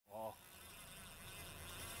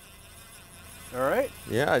All right.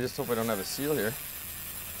 Yeah, I just hope I don't have a seal here.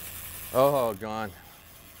 Oh, gone.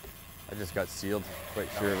 I just got sealed, quite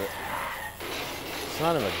sure of it.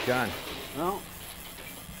 Son of a gun. No.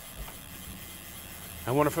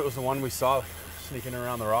 I wonder if it was the one we saw sneaking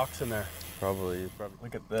around the rocks in there. Probably.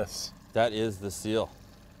 Look at this. That is the seal.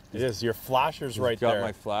 It is. Your flasher's right He's got there.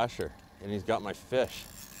 my flasher, and he's got my fish.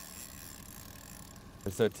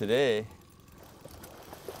 And so today,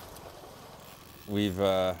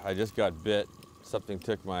 I just got bit. Something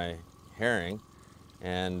took my herring,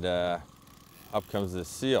 and up comes this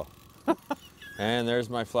seal. And there's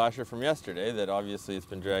my flasher from yesterday that obviously it's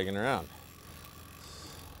been dragging around.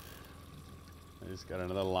 He's got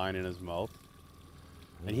another line in his mouth.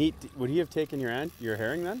 And would he have taken your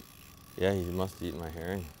herring then? Yeah, he must have eaten my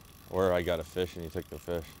herring. Or I got a fish and he took the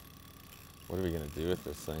fish. What are we gonna do with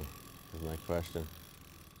this thing, is my question.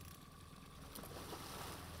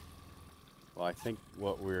 Well, I think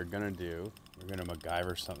what we're gonna do, we're gonna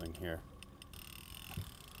MacGyver something here.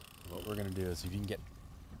 What we're gonna do is if you can get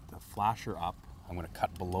the flasher up, I'm gonna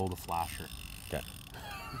cut below the flasher. Okay.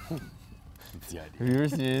 That's the idea. Have you ever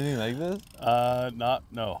seen anything like this?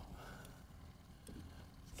 No.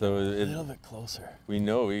 So A little bit closer. we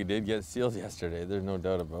know we did get seals yesterday. There's no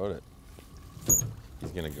doubt about it.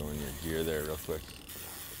 He's gonna go in your gear there real quick.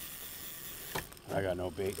 I got no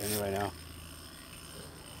bait anyway now.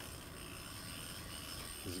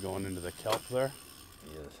 He's going into the kelp there.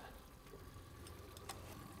 He is.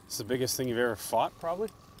 It's the biggest thing you've ever fought, probably?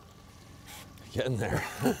 Getting there.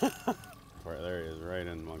 Right there he is, right in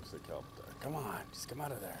amongst the kelp there. Come on, just come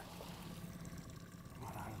out of there. Come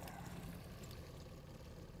on out of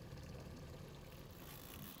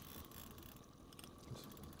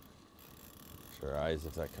there. Sure, eyes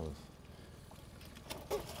if that comes.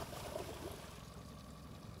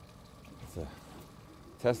 It's a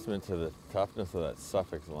testament to the toughness of that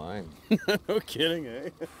Suffolk line. No kidding, eh?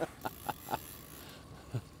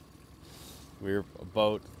 We're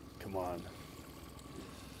about, come on.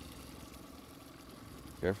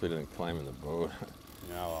 Carefully didn't climb in the boat.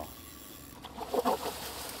 Yeah, well.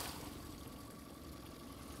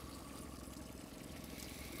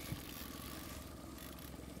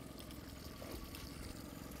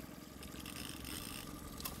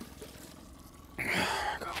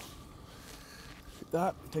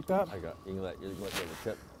 Take that. I got, you can let the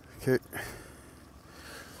tip. Okay.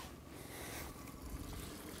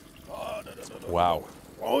 Wow.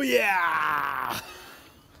 Oh yeah!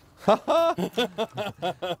 Oh,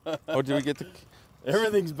 did we get the,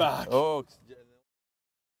 Everything's back. oh,